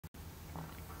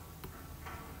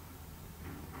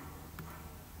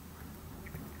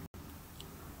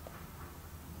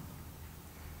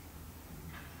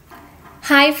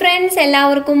Hi friends,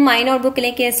 എല്ലാവർക്കും my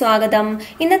നോട്ട്ബുക്കിലേക്ക് സ്വാഗതം.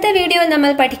 ഇന്നത്തെ വീഡിയോയിൽ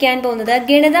നമ്മൾ പഠിക്കാൻ പോകുന്നത്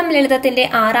ഗണിതം ലളിതത്തിന്റെ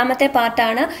ആറാമത്തെ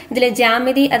പാർട്ടാണ്. ഇതിലെ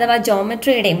ജ്യാമിതി അഥവാ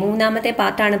ജോമെട്രിയുടെ മൂന്നാമത്തെ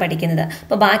പാർട്ടാണ് പഠിക്കുന്നത്.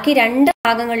 അപ്പോൾ ബാക്കി രണ്ട്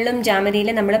ഭാഗങ്ങളിലും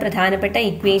ജ്യാമിതിയിലെ നമ്മൾ പ്രധാനപ്പെട്ട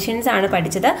ഇക്വേഷൻസ് ആണ്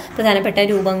പഠിച്ചത്. പ്രധാനപ്പെട്ട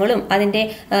രൂപങ്ങളും അതിന്റെ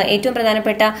ഏറ്റവും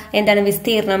പ്രധാനപ്പെട്ട എന്താണ്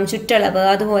വിസ്തീർണം, ചുറ്റളവ്,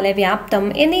 അതുപോലെ വ്യാപ്തം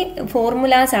എന്നീ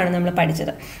ഫോർമുലാസ് ആണ് നമ്മൾ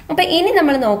പഠിച്ചത്. അപ്പോൾ ഇനി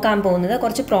നമ്മൾ നോക്കാൻ പോകുന്നത്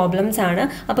കുറച്ച് പ്രോബ്ലംസ് ആണ്.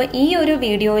 അപ്പോൾ ഈ ഒരു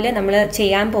വീഡിയോയിൽ നമ്മൾ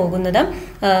ചെയ്യാൻ പോകുന്നത്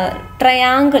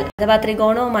ട്രയാങ്കിൾ അഥവാ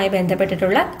ത്രികോണവുമായി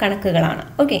ബന്ധപ്പെട്ടിട്ടുള്ള കണക്കുകളാണ്.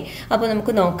 ഓക്കെ, അപ്പോൾ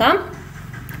നമുക്ക് നോക്കാം.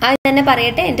 അത് തന്നെ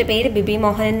പറയട്ടെ, എൻ്റെ പേര്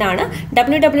ബിബിമോഹനൻ എന്നാണ്.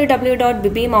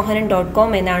 www.bibimohanan.com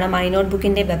എന്നാണ് മൈ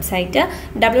നോട്ട്ബുക്കിൻ്റെ വെബ്സൈറ്റ്.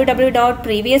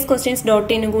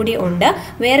 www.previousquestions.in കൂടി ഉണ്ട്.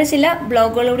 വേറെ ചില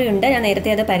ബ്ലോഗുകളൂടി ഉണ്ട്, ഞാൻ നേരത്തെ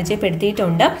അത്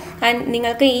പരിചയപ്പെടുത്തിയിട്ടുണ്ട്. ആൻഡ്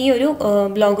നിങ്ങൾക്ക് ഈ ഒരു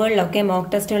ബ്ലോഗുകളിലൊക്കെ മോക്ക്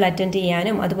ടെസ്റ്റുകൾ അറ്റൻഡ്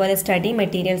ചെയ്യാനും അതുപോലെ സ്റ്റഡി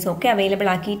മെറ്റീരിയൽസും ഒക്കെ അവൈലബിൾ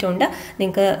ആക്കിയിട്ടുണ്ട്.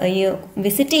 നിങ്ങൾക്ക് ഈ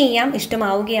വിസിറ്റ് ചെയ്യാം,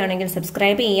 ഇഷ്ടമാവുകയാണെങ്കിൽ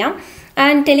സബ്സ്ക്രൈബ് ചെയ്യാം.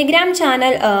 ആൻഡ് ടെലിഗ്രാം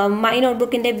ചാനൽ മൈ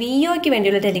നോട്ട്ബുക്കിൻ്റെ VEOയ്ക്ക്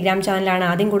വേണ്ടിയുള്ള ടെലിഗ്രാം ചാനലാണ്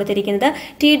ആദ്യം കൊടുത്തിരിക്കുന്നത്.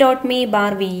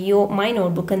 t.me/VEO മൈ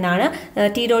നോട്ട്ബുക്ക് എന്നാണ്.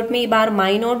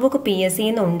 t.me/മൈ നോട്ട്ബുക്ക് PSC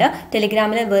എന്നുണ്ട്.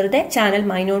 ടെലിഗ്രാമിൽ വെറുതെ ചാനൽ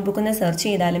മൈ നോട്ട്ബുക്ക് എന്ന് സെർച്ച്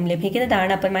ചെയ്താലും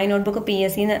ലഭിക്കുന്നതാണ്. അപ്പം മൈ നോട്ട്ബുക്ക്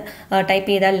PSC എന്ന് ടൈപ്പ്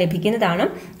ചെയ്താൽ ലഭിക്കുന്നതാണ്.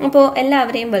 അപ്പോൾ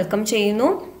എല്ലാവരെയും വെൽക്കം ചെയ്യുന്നു.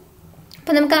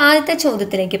 അപ്പോൾ നമുക്ക് ആദ്യത്തെ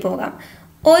ചോദ്യത്തിലേക്ക് പോകാം.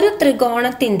 ഒരു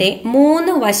ത്രികോണത്തിന്റെ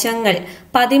 3 വശങ്ങൾ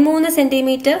 13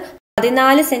 സെന്റിമീറ്റർ,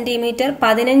 14 സെന്റിമീറ്റർ,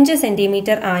 15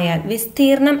 സെന്റിമീറ്റർ ആയാൽ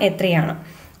വിസ്തീർണം എത്രയാണ്?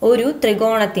 ഒരു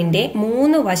ത്രികോണത്തിന്റെ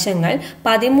 3 വശങ്ങൾ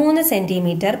 13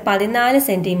 സെന്റിമീറ്റർ, 14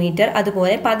 സെന്റിമീറ്റർ,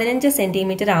 അതുപോലെ 15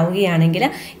 സെന്റിമീറ്റർ ആവുകയാണെങ്കിൽ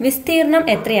വിസ്തീർണം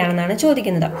എത്രയാണെന്നാണ്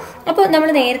ചോദിക്കുന്നത്. അപ്പോൾ നമ്മൾ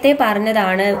നേരത്തെ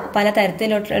പറഞ്ഞതാണ്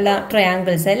പലതരത്തിലുള്ള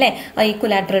ട്രയാങ്കിൾസ് അല്ലേ,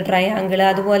 ഈക്വലാറ്ററൽ ട്രയാങ്കിൾ,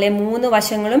 അതുപോലെ 3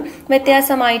 വശങ്ങളും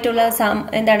വ്യത്യാസമായിട്ടുള്ള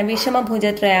വിഷമഭുജ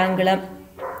ട്രയാങ്കിള്,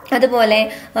 അതുപോലെ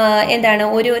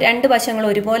രണ്ട് വശങ്ങൾ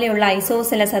ഒരുപോലെയുള്ള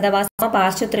ഐസോസെലസ് അഥവാ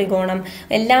സമപാർശ്വ ത്രികോണം,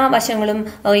 എല്ലാ വശങ്ങളും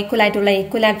ഈക്വലായിട്ടുള്ള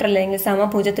ഈക്വലാറ്ററൽ അല്ലെങ്കിൽ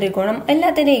സമഭുജ ത്രികോണം,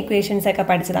 എല്ലാത്തിൻ്റെ ഇക്വേഷൻസ് ഒക്കെ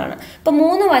പഠിച്ചതാണ്. ഇപ്പൊ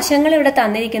 3 വശങ്ങൾ ഇവിടെ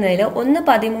തന്നിരിക്കുന്നതിൽ ഒന്ന്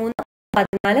 13,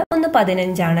 14, ഒന്ന്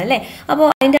 15 ആണ് അല്ലെ. അപ്പോൾ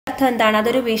അതിന്റെ അർത്ഥം എന്താണ്?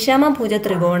 അതൊരു വിഷമഭുജ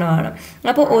ത്രികോണമാണ്.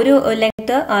 അപ്പോൾ ഒരു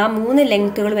ലെങ്ത്, ആ 3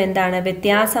 ലെങ്ത്തുകളും എന്താണ്,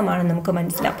 വ്യത്യാസമാണ് നമുക്ക്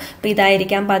മനസ്സിലാവും. അപ്പൊ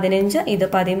ഇതായിരിക്കാം 15, ഇത്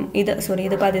 14,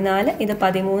 ഇത്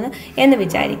 13 എന്ന്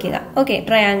വിചാരിക്കുക. ഓക്കെ,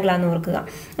 ട്രയാങ്കിൾ ആണെന്ന് ഓർക്കുക.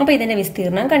 അപ്പൊ ഇതിന്റെ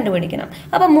വിസ്തീർണം കണ്ടുപിടിക്കണം.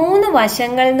 അപ്പൊ 3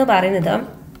 വശങ്ങൾ എന്ന് പറയുന്നത്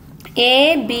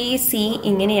ABC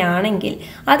ഇങ്ങനെയാണെങ്കിൽ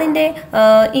അതിന്റെ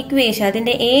ഇക്വേഷൻ,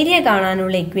 അതിന്റെ ഏരിയ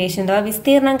കാണാനുള്ള ഇക്വേഷൻ അഥവാ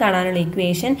വിസ്തീർണം കാണാനുള്ള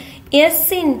equation S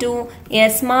 ×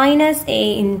 S - A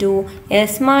 ×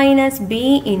 S - B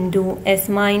 × S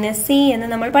 - C എന്ന്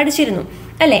നമ്മൾ പഠിച്ചിരുന്നു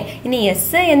അല്ലെ. ഇനി S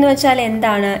എന്ന് വെച്ചാൽ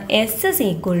എന്താണ്? S =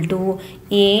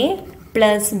 A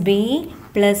 + B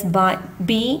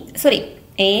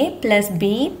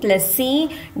 + C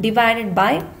 /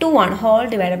 2 ആണ്, ഹോൾ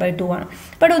ഡിവൈഡ് ബൈ 2 ആണ്.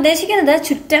 അപ്പോൾ ഉദ്ദേശിക്കുന്നത്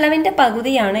ചുറ്റളവിന്റെ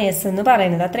പകുതിയാണ് S എന്ന്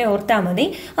പറയുന്നത്, അത്രയും ഓർത്താൽ മതി.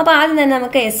 അപ്പോൾ ആദ്യം തന്നെ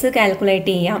നമുക്ക് S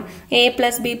കാൽക്കുലേറ്റ് ചെയ്യാം. A +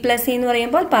 B + C എന്ന്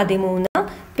പറയുമ്പോൾ 13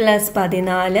 +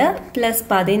 14 +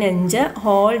 15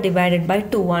 ഹോൾ ഡിവൈഡ് ബൈ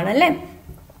 2 ആണ് അല്ലേ.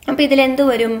 അപ്പോൾ ഇതിലെന്ത്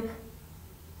വരും?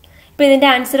 ഇപ്പൊ ഇതിന്റെ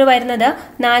ആൻസർ വരുന്നത്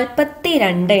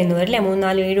 42 എന്ന് വരും അല്ലെ. 3,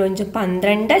 4, 7, 5,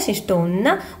 12, ശിഷ്ടം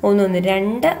 1, 1, 1,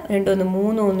 2, 2, 1,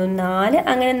 3, 1, 4,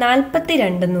 അങ്ങനെ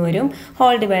 42 എന്ന് വരും.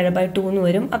 ഹോൾ ഡിവൈഡ് ബൈ 2 എന്ന്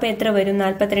വരും. അപ്പൊ എത്ര വരും?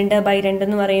 42/2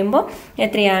 എന്ന് പറയുമ്പോൾ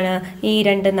എത്രയാണ്? ഈ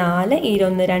 2 4, ഈ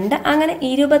 1 2, അങ്ങനെ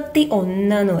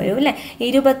 21 എന്ന് വരും അല്ലെ.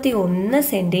 21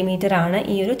 സെന്റിമീറ്റർ ആണ്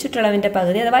ഈ ഒരു ചുറ്റളവിന്റെ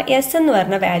പകുതി അഥവാ S എന്ന്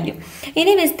പറഞ്ഞ വാല്യൂ.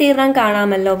 ഇനി വിസ്തീർണം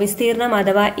കാണാമല്ലോ. വിസ്തീർണം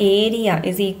അഥവാ ഏരിയ =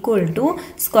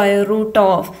 സ്ക്വയർ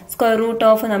റൂട്ട്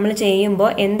ഓഫ് നമ്മൾ ചെയ്യുമ്പോൾ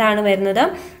എന്താണ് വരുന്നത്?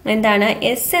 എന്താണ്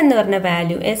S എന്ന് പറഞ്ഞ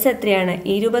വാല്യൂ? S എത്രയാണ്?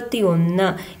 21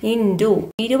 ×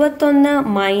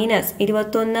 21 -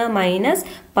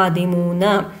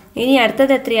 13. ഇനി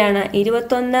അടുത്തത് എത്രയാണ്?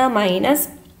 21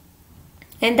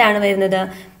 - എന്താണ് വരുന്നത്?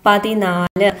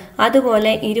 14.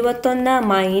 അതുപോലെ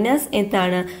 21 -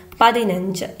 എന്താണ്?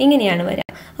 15. ഇങ്ങനെയാണ് വരിക.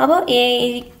 അപ്പോൾ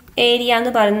ഏരിയ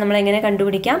എന്ന് പറയുന്നത് നമ്മൾ എങ്ങനെ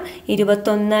കണ്ടുപിടിക്കാം?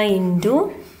 21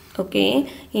 ×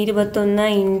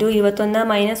 21 -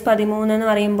 13 എന്ന്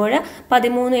പറയുമ്പോൾ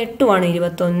 13 8 ആണ്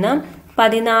 21,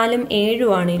 14 7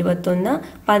 ആണ് 21,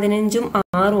 15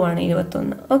 6 ആണ്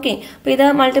 21. ഓക്കെ, അപ്പൊ ഇത്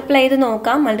മൾട്ടിപ്ലൈ ചെയ്ത്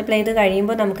നോക്കാം. മൾട്ടിപ്ലൈ ചെയ്ത്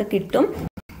കഴിയുമ്പോൾ നമുക്ക് കിട്ടും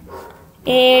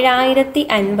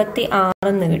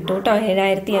 7056 എന്ന് കിട്ടും കേട്ടോ.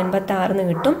 7056 എന്ന്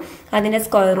കിട്ടും. അതിന്റെ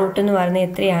സ്ക്വയർ റൂട്ട് എന്ന് പറയുന്നത്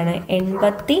എത്രയാണ്?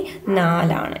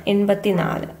 84 ആണ്.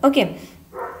 84. ഓക്കെ,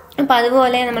 അപ്പൊ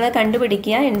അതുപോലെ നമ്മൾ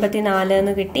കണ്ടുപിടിക്കുക. 84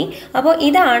 എന്ന് കിട്ടി. അപ്പോൾ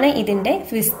ഇതാണ് ഇതിന്റെ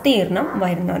വിസ്തീർണം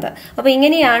വരുന്നത്. അപ്പൊ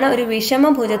ഇങ്ങനെയാണ് ഒരു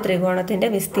വിഷമഭുജ ത്രികോണത്തിന്റെ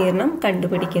വിസ്തീർണം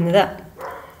കണ്ടുപിടിക്കുന്നത്.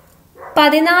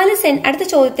 14 അടുത്ത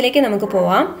ചോദ്യത്തിലേക്ക് നമുക്ക്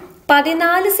പോവാം.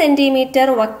 14 സെന്റിമീറ്റർ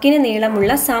വക്കിന്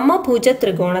നീളമുള്ള സമഭുജ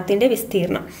ത്രികോണത്തിന്റെ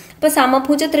വിസ്തീർണം. അപ്പൊ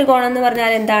സമഭുജ ത്രികോണം എന്ന്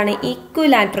പറഞ്ഞാൽ എന്താണ്?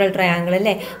 ഈക്വലാറ്ററൽ ട്രയാങ്കിൾ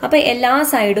അല്ലേ? അപ്പൊ എല്ലാ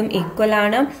സൈഡും ഈക്വൽ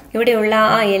ആണ്. ഇവിടെയുള്ള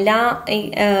ആ എല്ലാ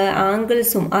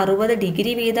ആംഗിൾസും 60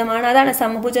 ഡിഗ്രി വീതമാണ്. അതാണ്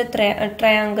സമഭുജ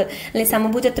ട്രയാങ്കിൾ അല്ലെ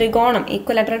സമഭുജ ത്രികോണം,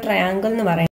 ഈക്വലാറ്ററൽ ട്രയാങ്കിൾ എന്ന്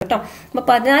പറയുന്നത് കേട്ടോ. അപ്പൊ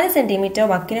 14 സെന്റിമീറ്റർ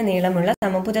വക്കിന് നീളമുള്ള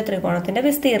സമഭുജ ത്രികോണത്തിന്റെ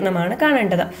വിസ്തീർണമാണ്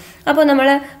കാണേണ്ടത്. അപ്പോൾ നമ്മൾ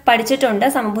പഠിച്ചിട്ടുണ്ട്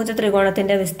സമഭുജ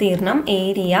ത്രികോണത്തിന്റെ വിസ്തീർണം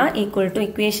ഏരിയ ഈക്വൽ ടു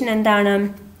ഇക്വേഷൻ എന്താണ്?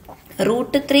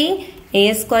 √3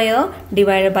 a²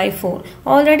 ഡിവൈഡ് ബൈ 4.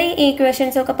 ഓൾറെഡി ഈ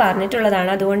ഇക്വേഷൻസ് ഒക്കെ പറഞ്ഞിട്ടുള്ളതാണ്,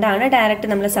 അതുകൊണ്ടാണ് ഡയറക്റ്റ്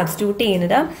നമ്മൾ സബ്സ്റ്റിറ്റ്യൂട്ട്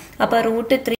ചെയ്യുന്നത്. അപ്പൊ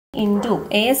 √3 ഇൻറ്റു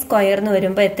a² എന്ന്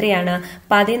വരുമ്പോൾ എത്രയാണ്?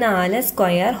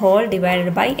 14² ഹോൾ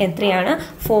ഡിവൈഡഡ് ബൈ എത്രയാണ്?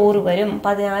 4 വരും.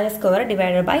 14²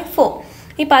 ഡിവൈഡഡ് ബൈ 4.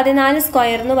 ഈ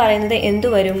 14² എന്ന് പറയുന്നത് എന്തു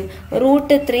വരും?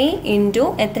 √3 ഇൻറ്റു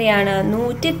എത്രയാണ്?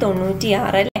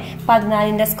 196 അല്ലെ?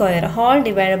 14ന്റെ സ്ക്വയർ ഹോൾ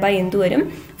ഡിവൈഡ് ബൈ എന്തു വരും?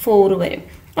 4 വരും.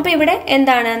 അപ്പൊ ഇവിടെ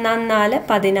എന്താണ്? 4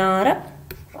 16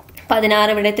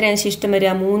 16 ഇവിടെ എത്രയാണ് ശിഷ്ടം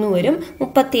വരിക? 3 വരും.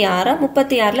 36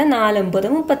 36ലെ 4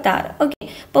 9 36. ഓക്കെ,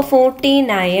 അപ്പോൾ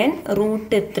 49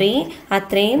 √3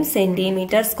 അത്രയും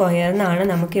സെന്റിമീറ്റർ സ്ക്വയർ എന്നാണ്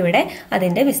നമുക്കിവിടെ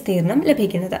അതിന്റെ വിസ്തീർണം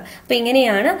ലഭിക്കുന്നത്. അപ്പൊ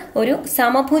ഇങ്ങനെയാണ് ഒരു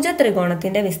സമഭുജ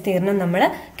ത്രികോണത്തിന്റെ വിസ്തീർണം നമ്മൾ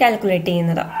കാൽക്കുലേറ്റ്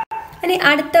ചെയ്യുന്നത്. ഇനി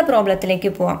അടുത്ത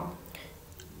പ്രോബ്ലത്തിലേക്ക് പോവാം.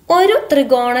 ഒരു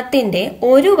ത്രികോണത്തിന്റെ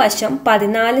ഒരു വശം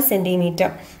 14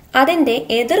 സെന്റിമീറ്റർ, അതിന്റെ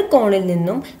എതിർകോണിൽ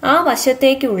നിന്നും ആ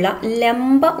വശത്തേക്കുള്ള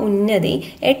ലംബ ഉന്നതി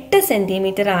 8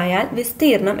 സെന്റിമീറ്റർ ആയാൽ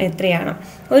വിസ്തീർണം എത്രയാണ്?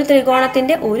 ഒരു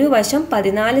ത്രികോണത്തിന്റെ ഒരു വശം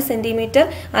 14 സെന്റിമീറ്റർ,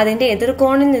 അതിന്റെ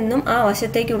എതിർകോണിൽ നിന്നും ആ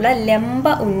വശത്തേക്കുള്ള ലംബ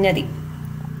ഉന്നതി.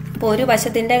 അപ്പോൾ ഒരു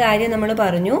വശത്തിന്റെ കാര്യം നമ്മൾ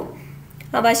പറഞ്ഞു.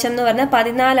 ആ വശം എന്ന് പറഞ്ഞാൽ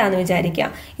 14 വിചാരിക്കുക.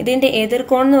 ഇതിന്റെ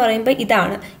എതിർകോൺ എന്ന് പറയുമ്പോൾ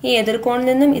ഇതാണ്. ഈ എതിർകോണിൽ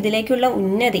നിന്നും ഇതിലേക്കുള്ള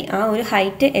ഉന്നതി, ആ ഒരു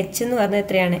ഹൈറ്റ് h എന്ന് പറഞ്ഞാൽ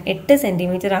എത്രയാണ്? 8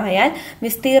 സെന്റിമീറ്റർ ആയാൽ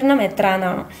വിസ്തീർണം എത്ര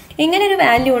എന്നാണ്. ഇങ്ങനെ ഒരു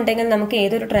വാല്യൂ ഉണ്ടെങ്കിൽ നമുക്ക്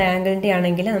ഏതൊരു ട്രയാങ്കിളിന്റെ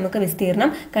ആണെങ്കിലും നമുക്ക് വിസ്തീർണം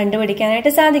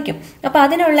കണ്ടുപിടിക്കാനായിട്ട് സാധിക്കും. അപ്പൊ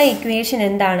അതിനുള്ള ഇക്വേഷൻ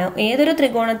എന്താണ്? ഏതൊരു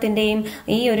ത്രികോണത്തിന്റെയും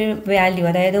ഈ ഒരു വാല്യൂ,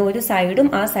 അതായത് ഒരു സൈഡും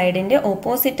ആ സൈഡിന്റെ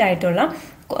ഓപ്പോസിറ്റ് ആയിട്ടുള്ള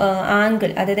ആംഗിൾ,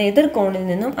 അതായത് എതിർകോണിൽ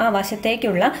നിന്നും ആ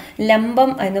വശത്തേക്കുള്ള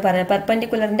ലംബം എന്ന് പറഞ്ഞ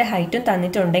പെർപെൻഡിക്കുലറിന്റെ ഹൈറ്റും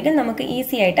തന്നിട്ടുണ്ടെങ്കിൽ നമുക്ക്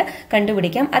ഈസി ആയിട്ട്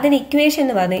കണ്ടുപിടിക്കാം. അതിന് ഇക്വേഷൻ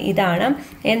എന്ന് പറഞ്ഞാൽ ഇതാണ്.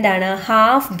 എന്താണ്?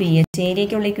 ½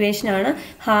 ഏരിയക്കുള്ള ഇക്വേഷൻ ആണ്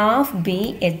 ½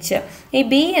 ഈ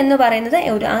b എന്ന് പറയുന്നത്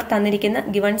ഒരു ആ തന്നിരിക്കുന്ന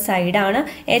ഗിവൺ സൈഡാണ്.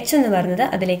 h എന്ന് പറയുന്നത്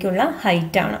അതിലേക്കുള്ള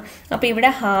ഹൈറ്റ് ആണ്. അപ്പൊ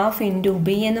ഇവിടെ ½ ഇൻറ്റു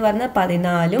b എന്ന് പറയുന്നത്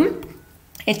 14,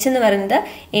 h എന്ന് പറയുന്നത്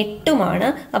 8.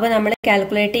 അപ്പൊ നമ്മൾ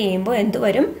കാൽക്കുലേറ്റ് ചെയ്യുമ്പോൾ എന്ത്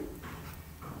വരും?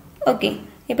 ഓക്കെ,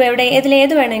 ഇപ്പൊ ഇവിടെ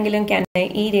ഇതിലേത് വേണമെങ്കിലും ക്യാൻസൽ.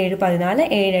 7 14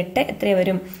 7 8 എത്ര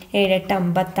വരും? 7 8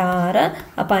 56.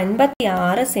 അപ്പൊ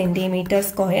 56 സെന്റിമീറ്റർ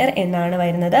സ്ക്വയർ എന്നാണ്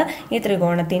വരുന്നത് ഈ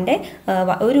ത്രികോണത്തിന്റെ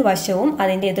ഒരു വശവും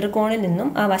അതിന്റെ എതിർകോണിൽ നിന്നും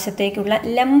ആ വശത്തേക്കുള്ള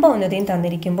ലംബ ഉന്നതിയും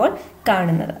തന്നിരിക്കുമ്പോൾ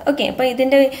കാണുന്നത്. ഓക്കെ, അപ്പൊ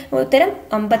ഇതിന്റെ ഉത്തരം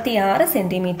 56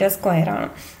 സെന്റിമീറ്റർ സ്ക്വയർ ആണ്.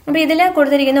 അപ്പൊ ഇതിൽ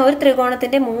കൊടുത്തിരിക്കുന്ന ഒരു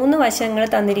ത്രികോണത്തിന്റെ 3 വശങ്ങൾ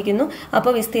തന്നിരിക്കുന്നു.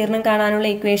 അപ്പോൾ വിസ്തീർണം കാണാനുള്ള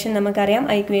ഇക്വേഷൻ നമുക്കറിയാം.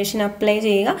 ആ ഇക്വേഷൻ അപ്ലൈ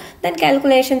ചെയ്യുക, ദെൻ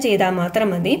കാൽക്കുലേഷൻ ചെയ്താൽ മാത്രം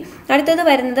മതി. അടുത്തത്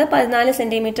വരുന്നത് 14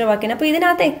 സെന്റിമീറ്റർ വക്കിന്. അപ്പൊ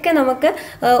ഇതിനകത്തൊക്കെ നമുക്ക്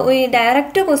ഈ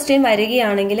ഡയറക്റ്റ് ക്വസ്റ്റ്യൻ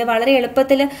വരികയാണെങ്കിൽ വളരെ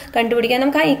എളുപ്പത്തിൽ കണ്ടുപിടിക്കാൻ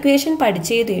നമുക്ക് ആ ഇക്വേഷൻ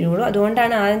പഠിച്ചേ തീരുള്ളൂ.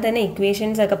 അതുകൊണ്ടാണ് ആദ്യം തന്നെ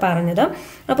ഇക്വേഷൻസ് ഒക്കെ പറഞ്ഞത്.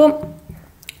 അപ്പം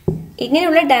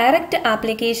ഇങ്ങനെയുള്ള ഡയറക്റ്റ്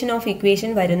ആപ്ലിക്കേഷൻ ഓഫ് ഇക്വേഷൻ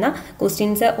വരുന്ന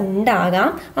ക്വസ്റ്റ്യൻസ് ഉണ്ടാകാം.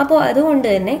 അപ്പോൾ അതുകൊണ്ട്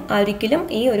തന്നെ ഒരിക്കലും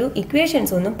ഈ ഒരു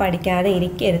ഇക്വേഷൻസ് ഒന്നും പഠിക്കാതെ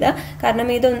ഇരിക്കരുത്. കാരണം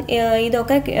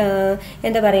ഇതൊക്കെ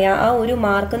എന്താ പറയുക, ആ ഒരു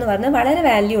മാർക്ക് എന്ന് പറഞ്ഞാൽ വളരെ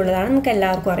വാല്യൂ ഉള്ളതാണ്, നമുക്ക്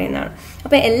എല്ലാവർക്കും അറിയുന്നതാണ്.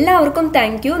 അപ്പോൾ എല്ലാവർക്കും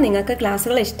താങ്ക് യു. നിങ്ങൾക്ക്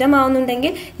ക്ലാസ്സുകൾ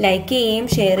ഇഷ്ടമാവുന്നുണ്ടെങ്കിൽ ലൈക്ക് ചെയ്യുകയും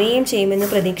ഷെയർ ചെയ്യുകയും ചെയ്യുമെന്ന്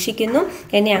പ്രതീക്ഷിക്കുന്നു.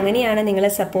 എന്നെ അങ്ങനെയാണ് നിങ്ങൾ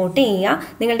സപ്പോർട്ട് ചെയ്യുക.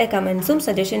 നിങ്ങളുടെ കമൻസും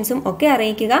സജഷൻസും ഒക്കെ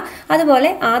അറിയിക്കുക.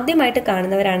 അതുപോലെ ആദ്യമായിട്ട്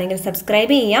കാണുന്നവരാണെങ്കിൽ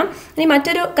സബ്സ്ക്രൈബ് ചെയ്യാം. ഇനി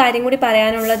മറ്റൊരു കാര്യം കൂടി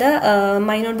പറയാനുള്ളത്,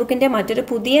 മൈ നോട്ട്ബുക്കിന്റെ മറ്റൊരു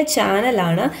പുതിയ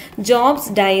ചാനലാണ് ജോബ്സ്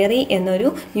ഡയറി എന്നൊരു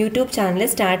യൂട്യൂബ് ചാനൽ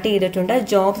സ്റ്റാർട്ട് ചെയ്തിട്ടുണ്ട്,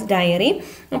 ജോബ്സ് ഡയറി.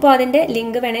 അപ്പോൾ അതിന്റെ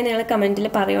ലിങ്ക് വേണമെങ്കിൽ നിങ്ങൾ കമന്റിൽ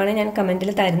പറയുവാണെങ്കിൽ ഞാൻ കമന്റിൽ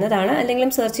തരുന്നതാണ്, അല്ലെങ്കിൽ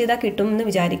സെർച്ച് ചെയ്താൽ കിട്ടും എന്ന്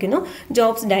വിചാരിക്കുന്നു.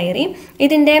 ജോബ്സ് ഡയറി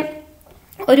ഇതിന്റെ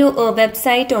ഒരു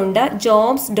വെബ്സൈറ്റ് ഉണ്ട്,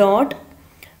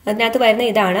 അതിനകത്ത് വരുന്ന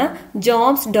ഇതാണ്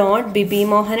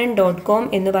jobs.bibimohanan.com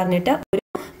എന്ന് പറഞ്ഞിട്ട് ഒരു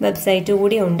വെബ്സൈറ്റ്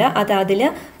കൂടി ഉണ്ട്. അതിൽ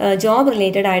ജോബ്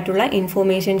റിലേറ്റഡ് ആയിട്ടുള്ള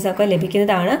ഇൻഫോർമേഷൻസ് ഒക്കെ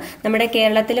ലഭിക്കുന്നതാണ്. നമ്മുടെ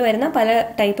കേരളത്തിൽ വരുന്ന പല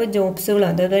ടൈപ്പ് ജോബ്സുകളും,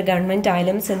 അതായത് ഗവൺമെന്റ്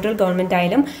ആയാലും സെൻട്രൽ ഗവൺമെന്റ്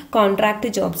ആയാലും കോൺട്രാക്ട്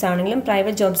ജോബ്സ് ആണെങ്കിലും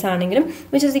പ്രൈവറ്റ് ജോബ്സ് ആണെങ്കിലും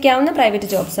വിശ്വസിക്കാവുന്ന പ്രൈവറ്റ്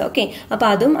ജോബ്സ്. ഓക്കെ, അപ്പോൾ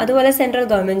അതും അതുപോലെ സെൻട്രൽ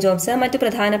ഗവൺമെന്റ് ജോബ്സ്, മറ്റു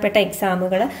പ്രധാനപ്പെട്ട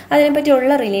എക്സാമുകൾ,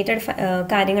 അതിനെപ്പറ്റിയുള്ള റിലേറ്റഡ്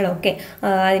കാര്യങ്ങളൊക്കെ,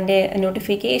 അതിന്റെ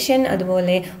നോട്ടിഫിക്കേഷൻ,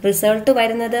 അതുപോലെ റിസൾട്ട്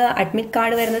വരുന്നത്, അഡ്മിറ്റ്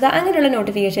കാർഡ് വരുന്നത്, അങ്ങനെയുള്ള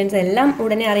നോട്ടിഫിക്കേഷൻസ് എല്ലാം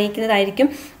ഉടനെ അറിയിക്കുന്നതായിരിക്കും.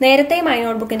 നേരത്തെ മൈ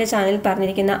നോട്ട്ബുക്കിന്റെ ചാനലിൽ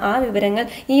പറഞ്ഞിരിക്കുന്ന ആ വിവരങ്ങൾ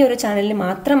ഈ ഒരു ചാനലിൽ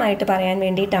മാത്രമായിട്ട് പറയാൻ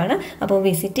വേണ്ടിയിട്ടാണ്. അപ്പോൾ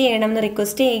വിസിറ്റ് ചെയ്യണമെന്ന്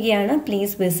റിക്വസ്റ്റ് ചെയ്യുകയാണ്.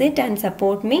 Please visit and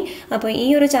support me. അപ്പോൾ ഈ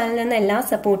ഒരു ചാനലിൽ നിന്ന് എല്ലാ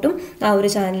സപ്പോർട്ടും ആ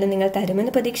ഒരു ചാനലിൽ നിങ്ങൾ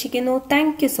തരുമെന്ന് പ്രതീക്ഷിക്കുന്നു.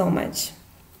 Thank you so much.